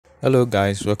Hello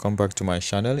guys, welcome back to my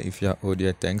channel. If you are old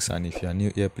here, thanks, and if you are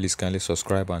new here, please kindly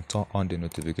subscribe and turn on the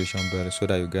notification bell so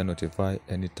that you get notified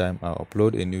anytime I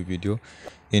upload a new video.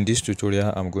 In this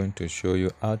tutorial, I'm going to show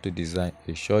you how to design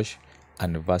a church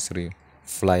anniversary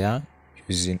flyer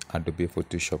using Adobe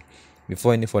Photoshop.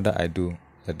 Before any further ado,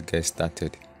 let's get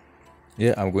started.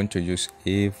 Here I'm going to use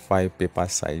A5 paper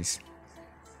size,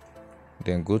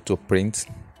 then go to print,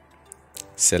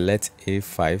 select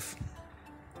A5,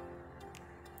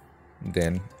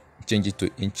 then change it to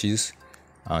inches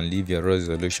and leave your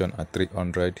resolution at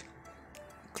 300.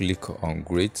 Click on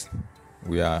Great.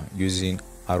 We are using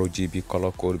RGB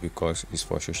color code because it's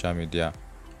for social media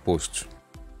posts.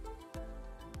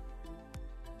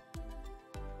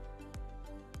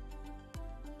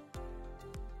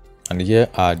 And here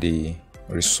are the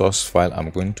resource file I'm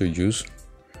going to use.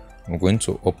 I'm going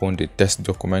to open the test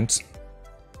document.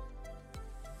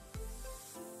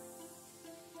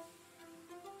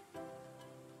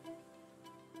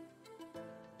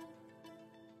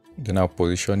 Then I'll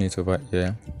position it over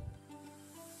here.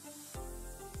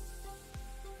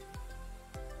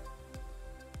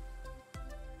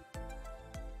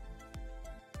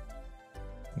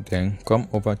 Then come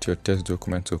over to your test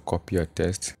document to copy your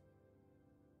text.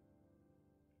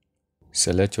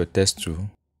 Select your text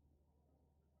tool.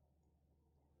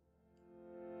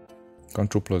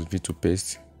 Ctrl+V to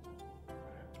paste.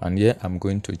 And here I'm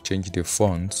going to change the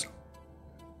font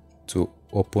to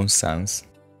Open Sans.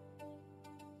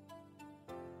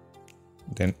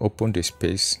 Then open the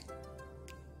space,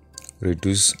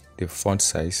 reduce the font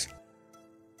size,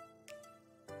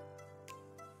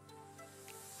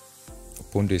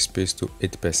 open the space to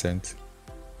 8%,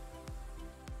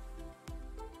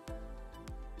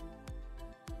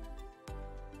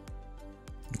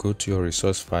 go to your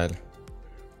resource file,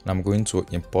 and I'm going to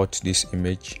import this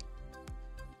image,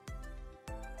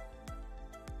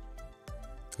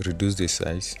 reduce the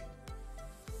size,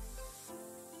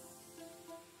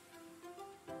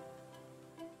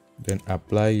 then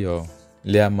apply your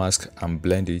layer mask and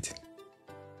blend it.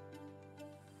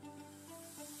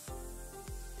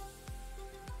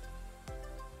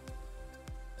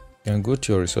 Then go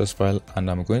to your resource file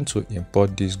and I'm going to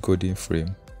import this golden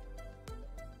frame.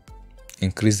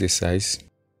 Increase the size.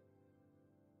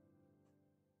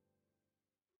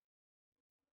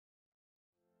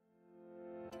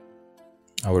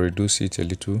 I will reduce it a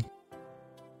little.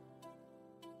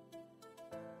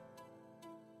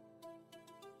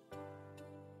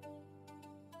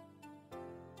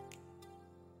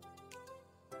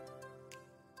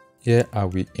 Here I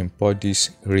will import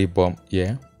this ribbon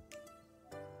here,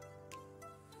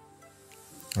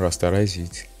 rasterize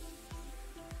it,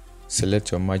 select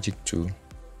your magic tool,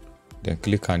 then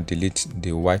click and delete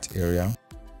the white area,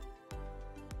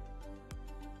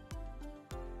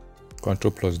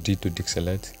 Ctrl+D to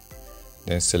deselect,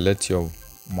 then select your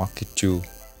marquee tool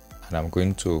and I'm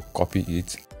going to copy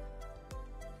it,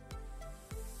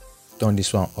 turn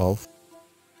this one off,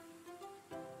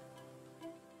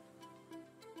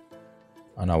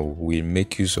 and I will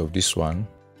make use of this one.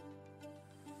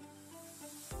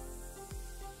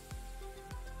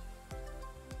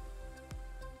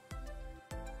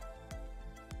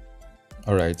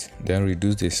 Alright, then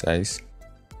reduce the size.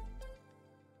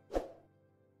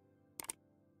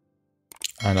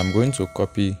 And I'm going to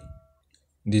copy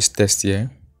this text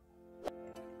here.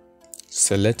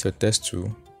 Select your text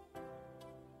tool.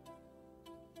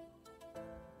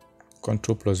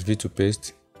 Ctrl+V to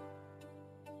paste.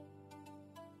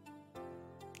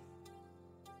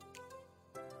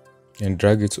 And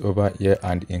drag it over here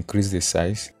and increase the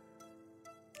size.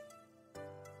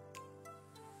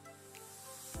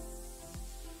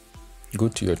 Go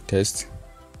to your text,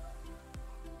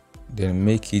 then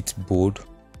make it bold,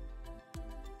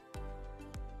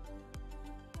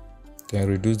 then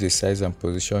reduce the size and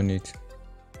position it.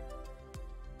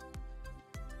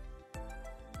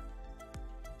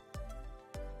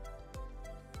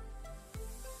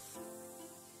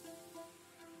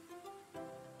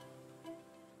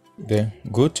 Then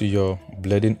go to your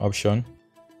blending option.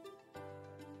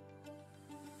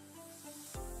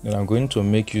 Then I'm going to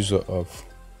make use of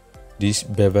this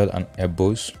bevel and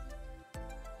emboss.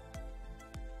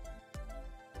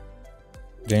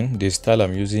 Then the style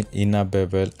I'm using, inner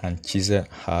bevel and chisel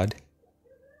hard.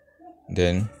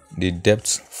 Then the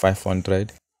depth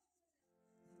 500.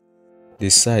 The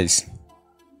size,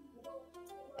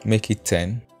 make it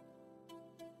 10.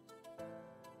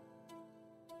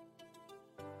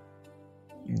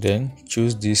 Then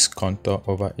choose this contour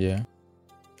over here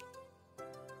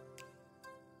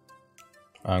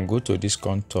and go to this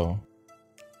contour,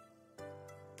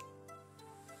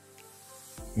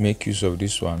 make use of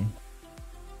this one.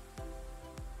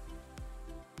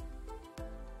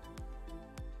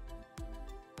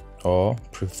 Or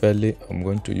preferably I'm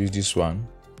going to use this one.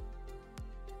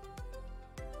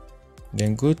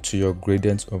 Then go to your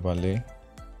gradient overlay.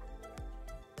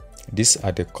 These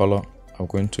are the color I'm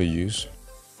going to use.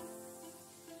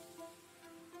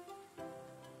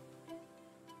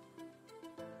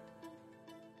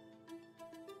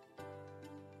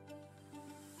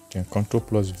 Then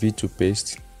Ctrl+V to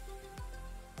paste.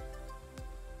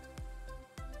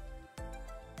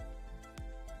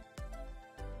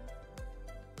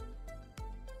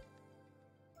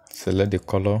 Select the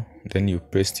color, then you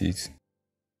paste it.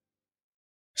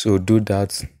 So do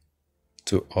that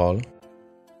to all.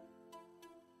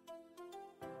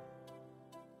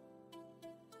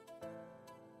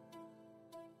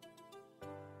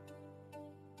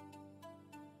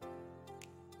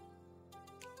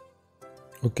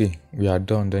 Okay, we are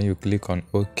done. Then you click on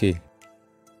OK.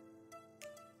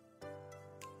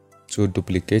 To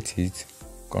duplicate it,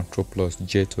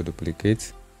 Ctrl+J to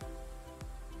duplicate.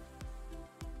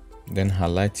 Then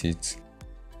highlight it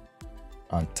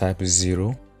and type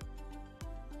 0.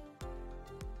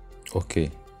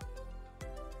 OK.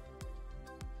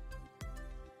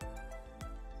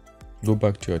 Go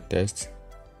back to your text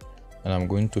and I'm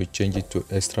going to change it to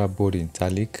extra bold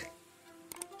italic.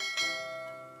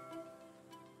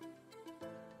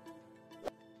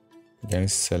 Then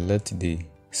select the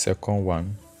second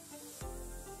one,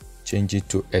 change it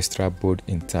to extra bold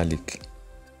italic.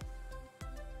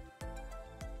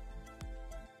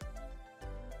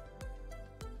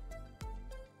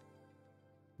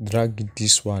 Drag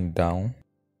this one down.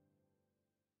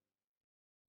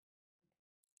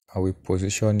 I will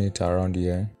position it around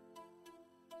here.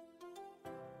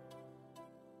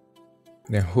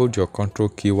 Then hold your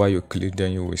Ctrl key while you click,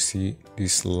 then you will see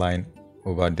this line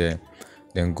over there.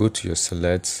 Then go to your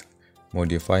select,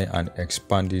 modify and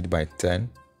expand it by 10.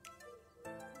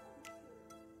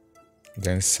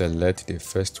 Then select the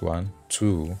first one,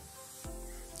 2.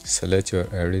 Select your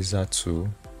eraser tool.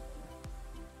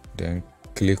 Then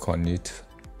click on it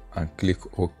and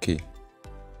click OK.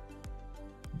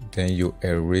 Then you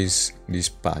erase this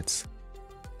part.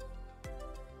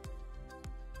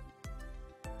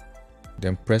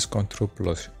 Then press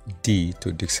Ctrl+D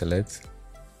to deselect.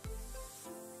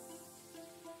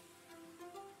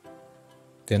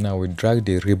 Then I will drag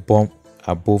the ribbon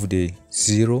above the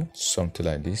 0, something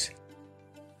like this.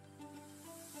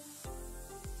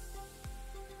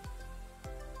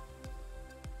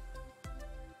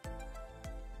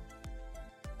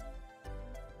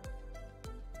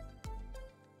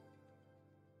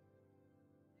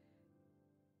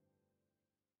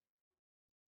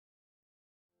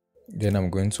 Then I'm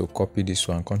going to copy this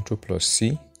one,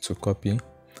 Ctrl+C to copy.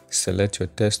 Select your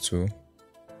text tool,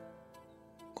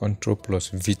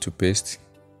 Ctrl+V to paste.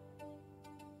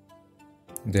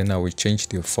 Then I will change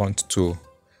the font to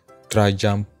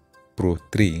Trajan Pro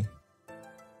 3.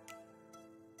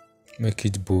 Make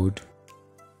it bold.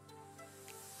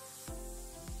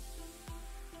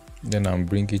 Then I'll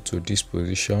bring it to this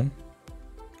position.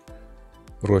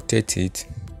 Rotate it.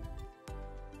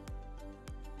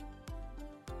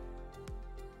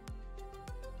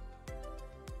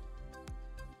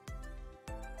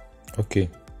 Okay.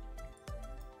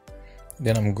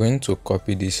 Then I'm going to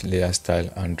copy this layer style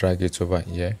and drag it over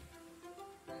here.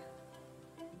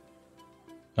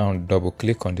 Now double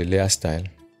click on the layer style.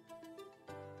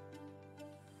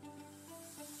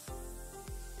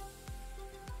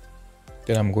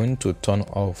 Then I'm going to turn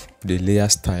off the layer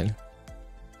style.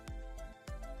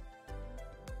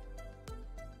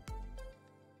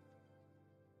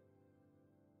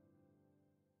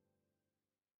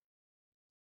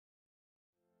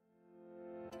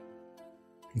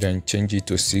 Then change it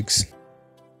to 6.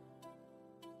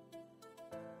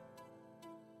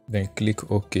 Then click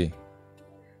OK.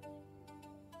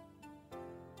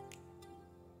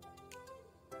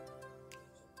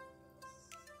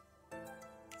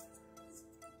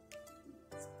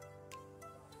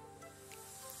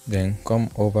 Then come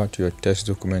over to your text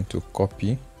document to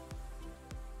copy.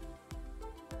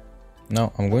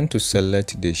 Now I'm going to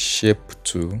select the shape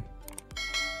tool,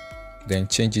 then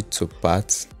change it to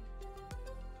path.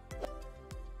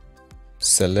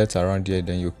 Select around here,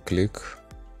 then you click.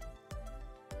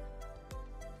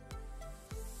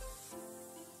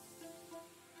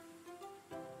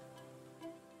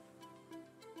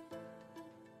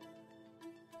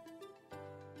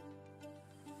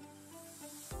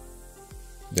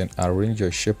 Then arrange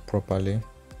your shape properly.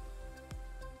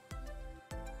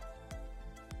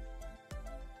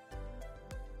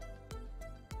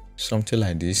 Something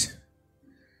like this.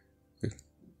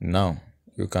 Now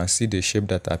you can see the shape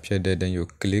that appeared there. Then you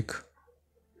click,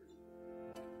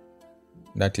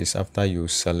 that is after you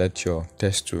select your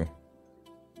text tool,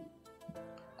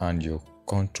 and you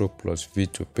Ctrl+V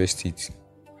to paste it.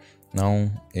 Now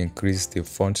increase the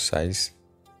font size.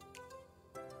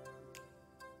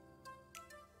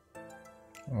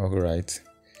 Alright,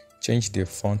 change the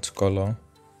font color.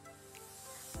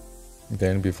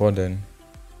 Then before then,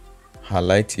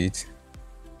 highlight it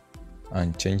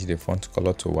and change the font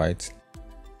color to white.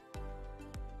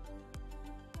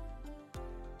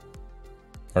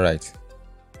 Alright.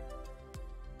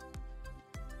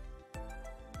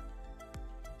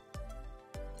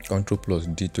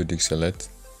 Ctrl+D to deselect.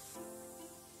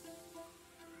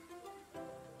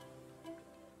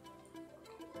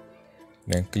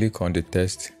 Then click on the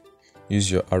text.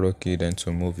 Use your arrow key then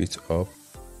to move it up.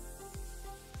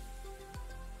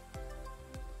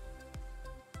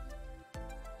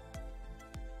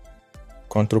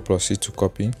 Ctrl+C to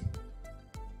copy.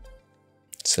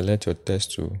 Select your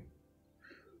text tool.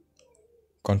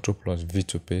 Ctrl+V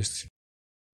to paste.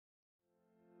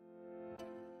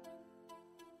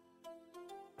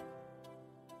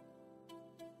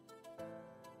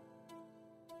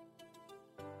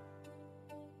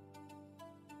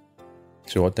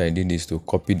 So what I did is to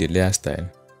copy the layer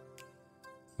style.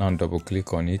 Now double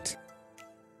click on it.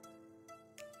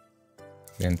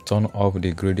 Then turn off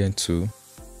the gradient tool.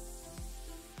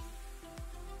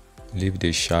 Leave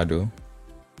the shadow.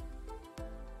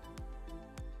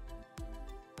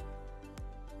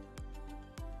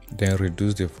 Then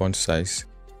reduce the font size.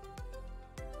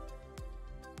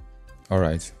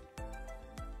 Alright.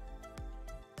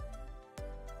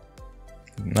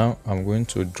 Now I'm going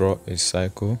to draw a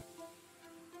circle.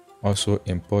 Also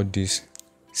import this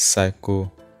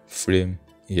circle frame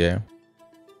here,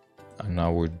 and I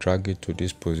will drag it to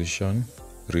this position,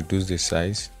 reduce the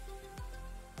size,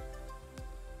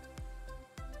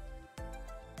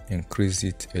 increase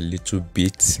it a little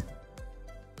bit.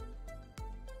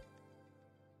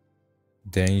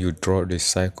 Then you draw the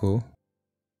circle,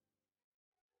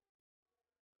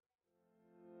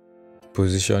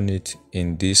 position it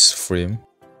in this frame.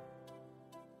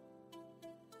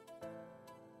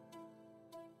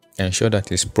 Ensure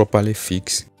that it's properly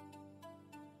fixed.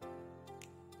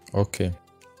 Okay.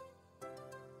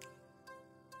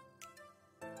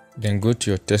 Then go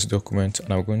to your text document,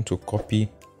 and I'm going to copy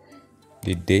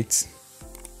the date.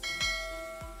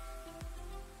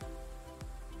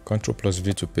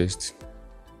 Ctrl+V to paste.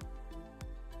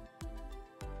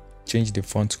 Change the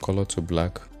font color to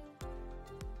black.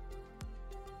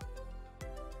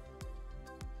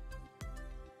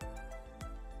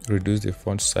 Reduce the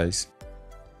font size.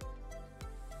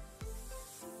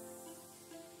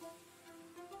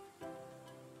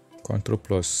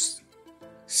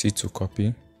 Ctrl+C to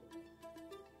copy,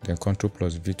 then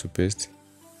Ctrl+V to paste.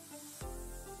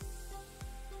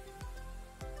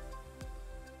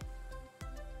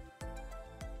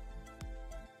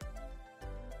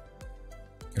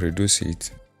 Reduce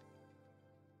it.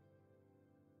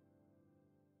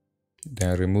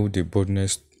 Then remove the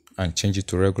boldness and change it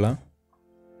to regular.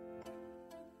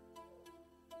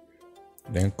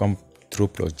 Then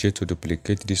Ctrl+J to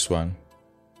duplicate this one.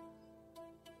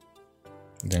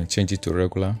 Then change it to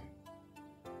regular.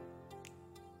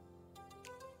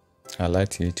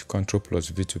 Highlight it,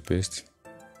 Ctrl+V to paste,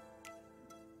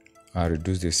 and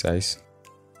reduce the size.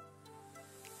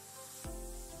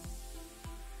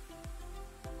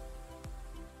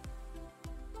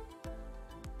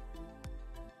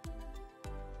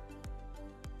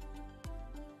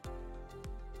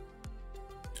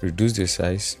 Reduce the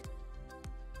size.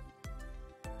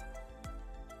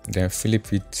 Then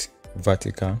flip it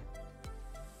vertical.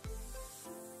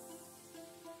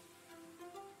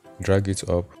 Drag it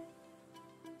up.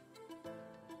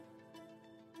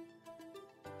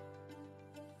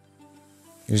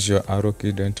 Use your arrow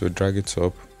key then to drag it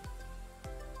up.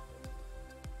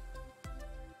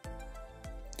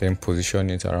 Then position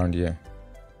it around here.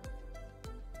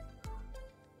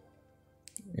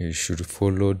 You should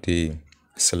follow the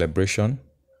celebration.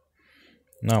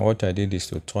 Now what I did is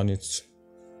to turn it,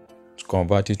 to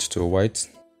convert it to white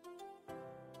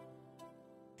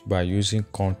by using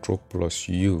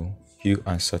Ctrl+U, hue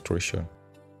and saturation.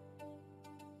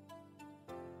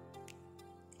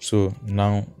 So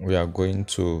now we are going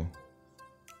to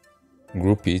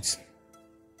group it.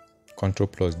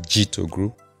 Ctrl+G to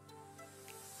group.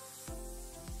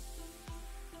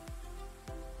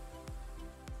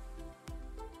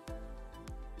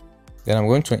 Then I'm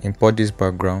going to import this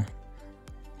background,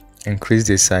 increase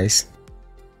the size.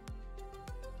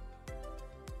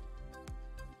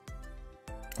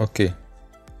 Okay.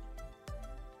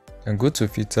 And go to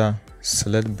filter,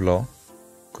 select blur,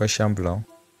 Gaussian blur,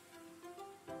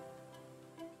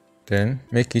 then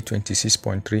make it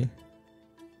 26.3,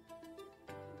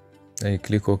 then you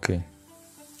click OK.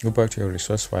 Go back to your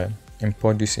resource file,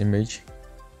 import this image,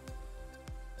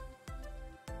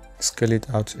 scale it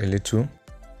out a little.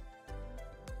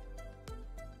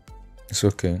 It's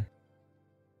okay.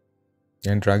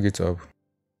 Then drag it up.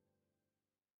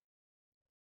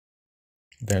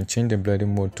 Then change the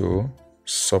blending mode to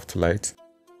soft light.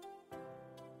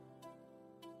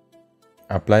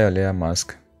 Apply a layer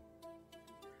mask.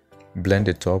 Blend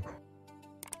the top.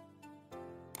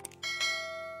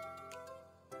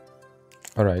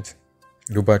 Alright,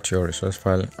 go back to your resource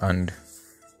file and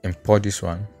import this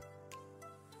one.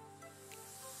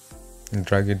 And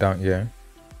drag it down here.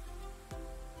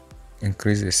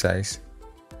 Increase the size.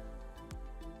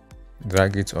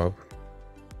 Drag it up.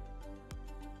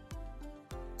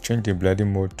 Change the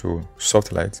blending mode to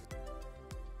soft light.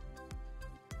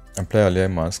 Apply a layer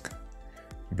mask.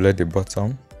 Blend the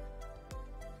bottom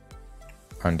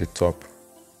and the top.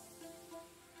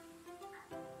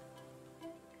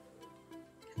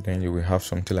 Then you will have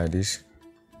something like this.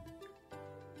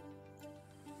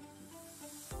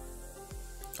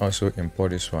 Also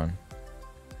import this one.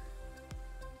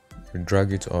 You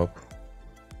drag it up.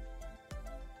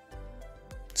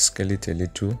 Scale it a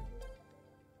little.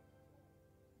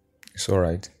 It's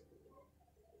alright.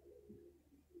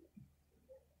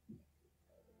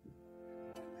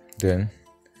 Then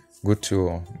go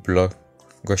to blur,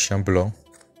 Gaussian blur.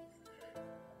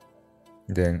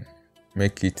 Then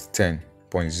make it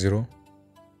 10.0.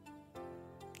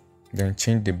 Then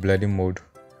change the blending mode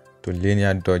to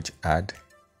linear dodge add.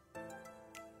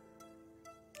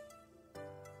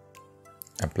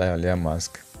 Apply a layer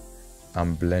mask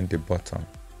and blend the bottom.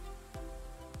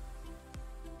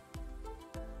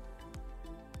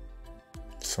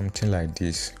 Something like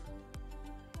this.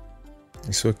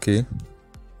 It's okay.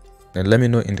 Then let me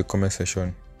know in the comment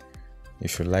section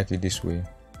if you like it this way.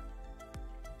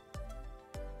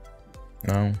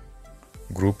 Now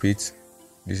group it.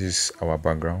 This is our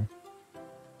background.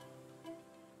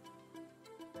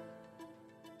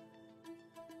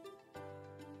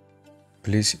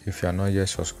 Please, if you are not yet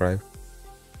subscribed,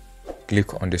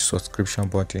 click on the subscription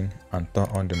button and turn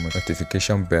on the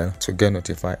notification bell to get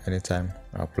notified anytime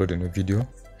I upload a new video.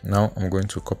 Now I'm going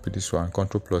to copy this one.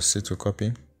 Ctrl+C to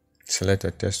copy. Select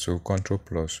a text tool,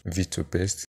 Ctrl+V to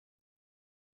paste.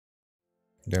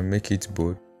 Then make it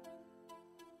bold.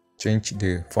 Change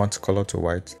the font color to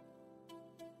white.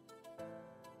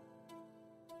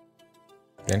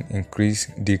 Then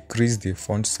decrease the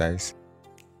font size.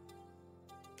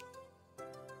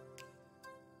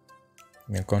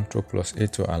 Then Ctrl+A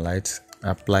to highlight.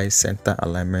 Apply center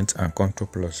alignment and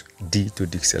Ctrl+D to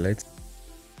deselect.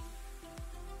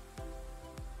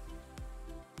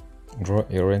 Draw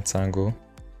a rectangle.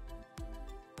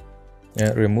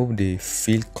 Then remove the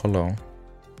fill color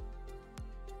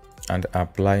and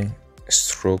apply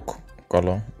stroke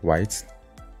color white.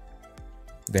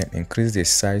 Then increase the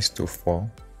size to 4.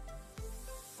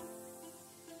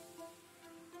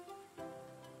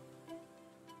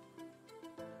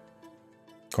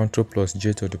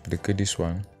 Ctrl+J to duplicate this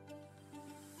one.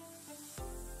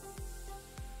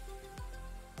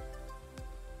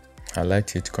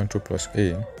 Highlight it,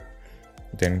 Ctrl+A.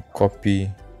 Then copy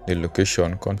the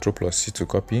location, Ctrl+C to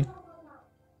copy.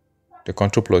 The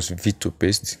Ctrl+V to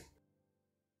paste.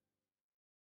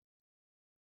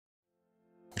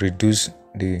 Reduce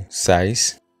the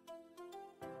size.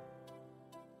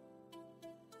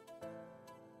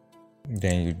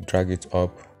 Then you drag it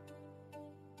up.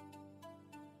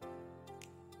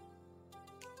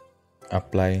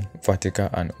 Apply vertical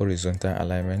and horizontal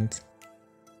alignment.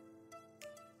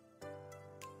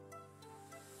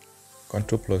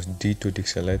 Ctrl+D to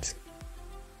deselect.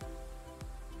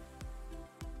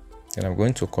 Then I'm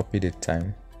going to copy the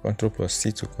time.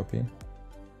 Ctrl+C to copy.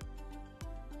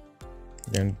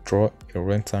 Then draw a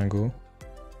rectangle.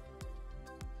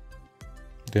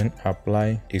 Then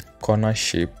apply a corner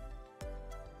shape.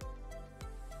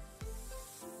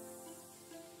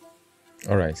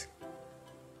 Alright.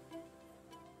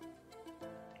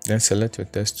 Then select your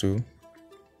text tool.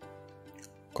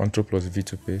 Ctrl+V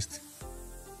to paste.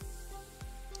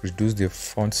 Reduce the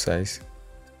font size.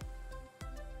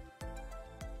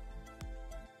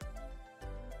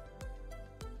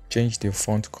 Change the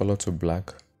font color to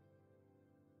black.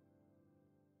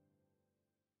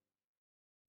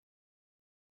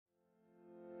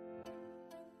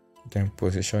 Then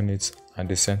position it at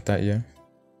the center here.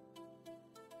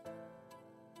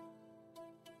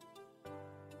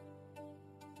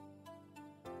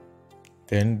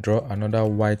 Then draw another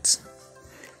white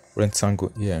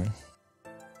rectangle here.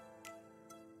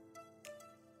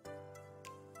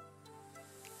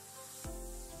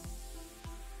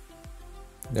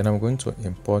 Then I'm going to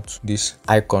import this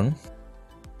icon.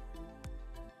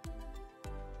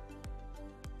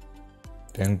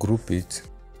 Then group it,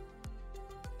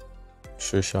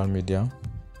 social media.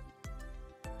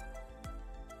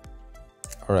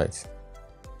 Alright.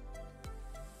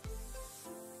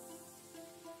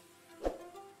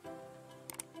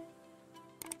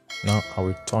 Now I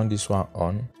will turn this one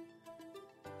on.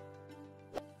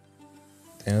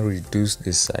 Then reduce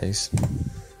the size.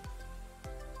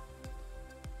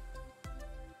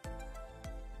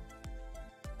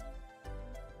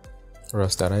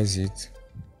 Rasterize it.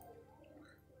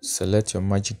 Select your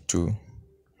magic tool.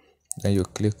 Then you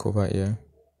click over here.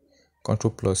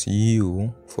 Ctrl plus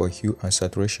U for hue and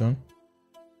saturation.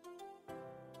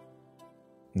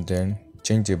 Then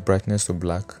change the brightness to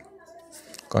black.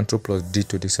 Ctrl plus D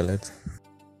to deselect.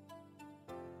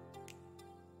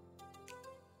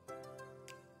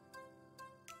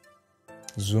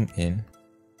 Zoom in.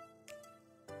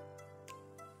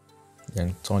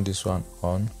 Then turn this one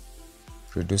on.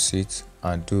 Reduce it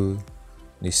and do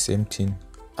the same thing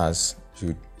as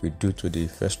we do to the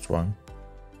first one.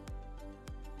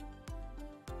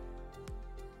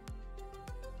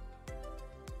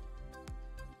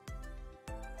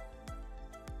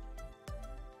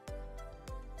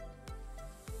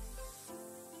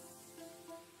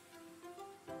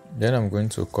 Then I'm going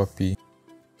to copy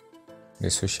the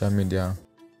social media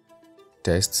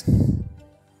text.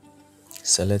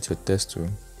 Select your text tool.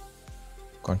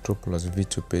 Ctrl plus V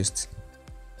to paste.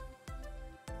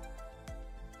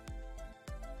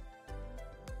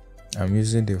 I'm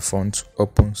using the font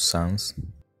Open Sans.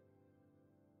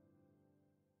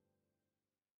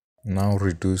 Now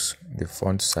reduce the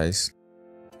font size.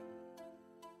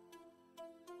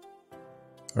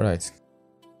 Alright.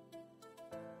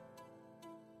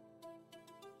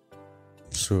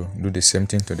 So do the same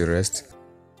thing to the rest.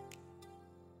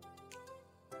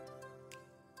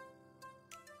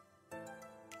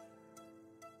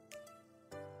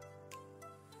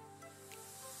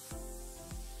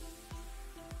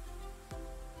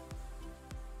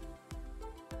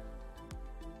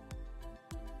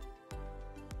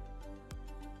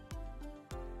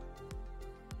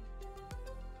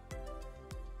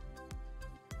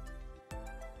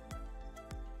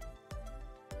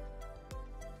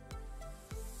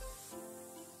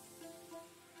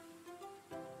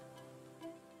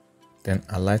 Then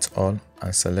highlight all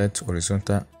and select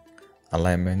horizontal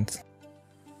alignment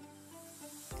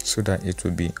so that it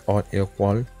will be all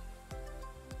equal.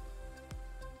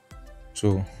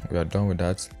 So we are done with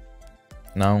that.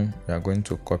 Now we are going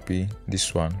to copy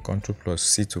this one. Ctrl plus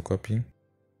C to copy.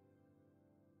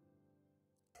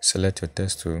 Select your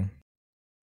text tool.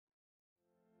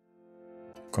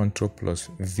 Ctrl plus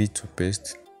V to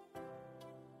paste.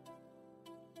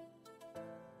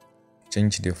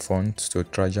 Change the font to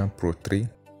Trajan Pro 3.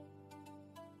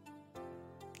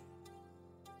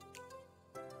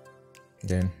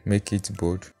 Then make it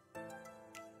bold.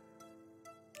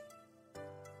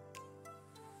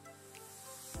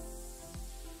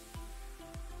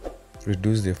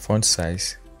 Reduce the font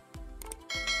size.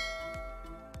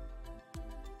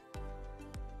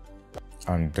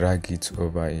 And drag it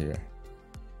over here.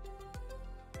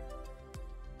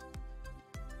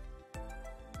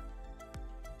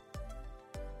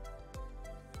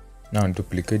 Now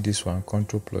duplicate this one,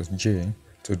 Ctrl plus J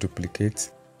to duplicate.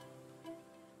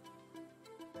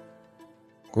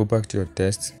 Go back to your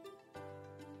text.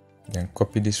 Then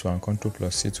copy this one, Ctrl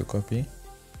plus C to copy.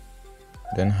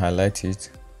 Then highlight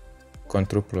it,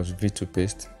 Ctrl plus V to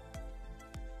paste.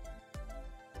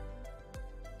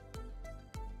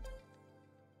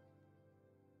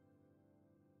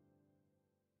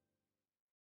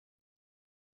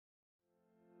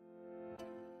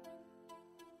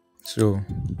 So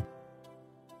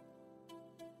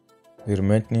the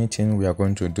remaining thing we are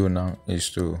going to do now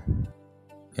is to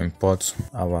import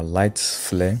our light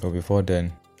flare. So before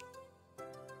then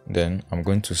I'm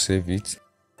going to save it.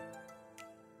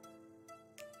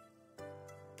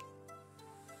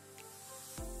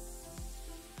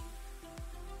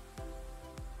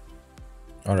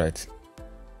 Alright,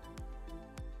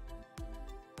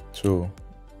 so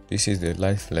this is the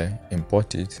light flare.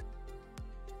 Import it,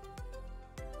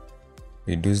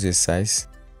 reduce the size.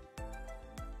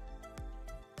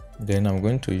 Then I'm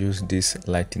going to use this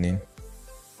lightning.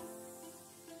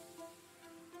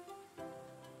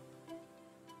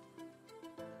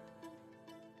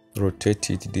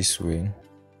 Rotate it this way.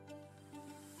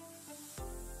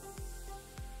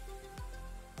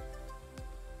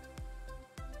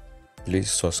 please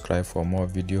subscribe for more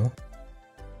video.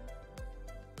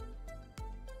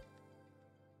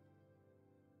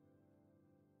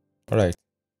 Alright,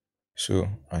 so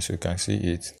as you can see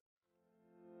it,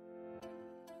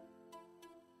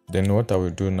 then what I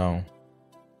will do now,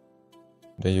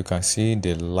 then you can see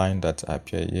the line that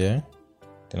appear here.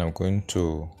 Then I'm going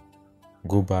to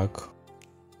go back,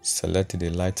 select the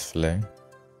light flare,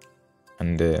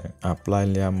 and apply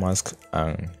layer mask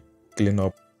and clean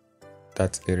up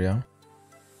that area.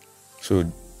 So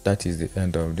that is the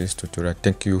end of this tutorial.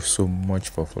 Thank you so much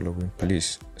for following.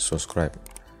 Please subscribe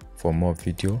for more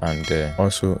video, and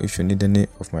also if you need any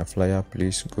of my flyer,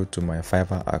 please go to my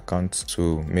Fiverr account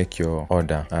to make your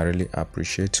order. I really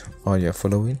appreciate all your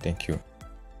following. Thank you.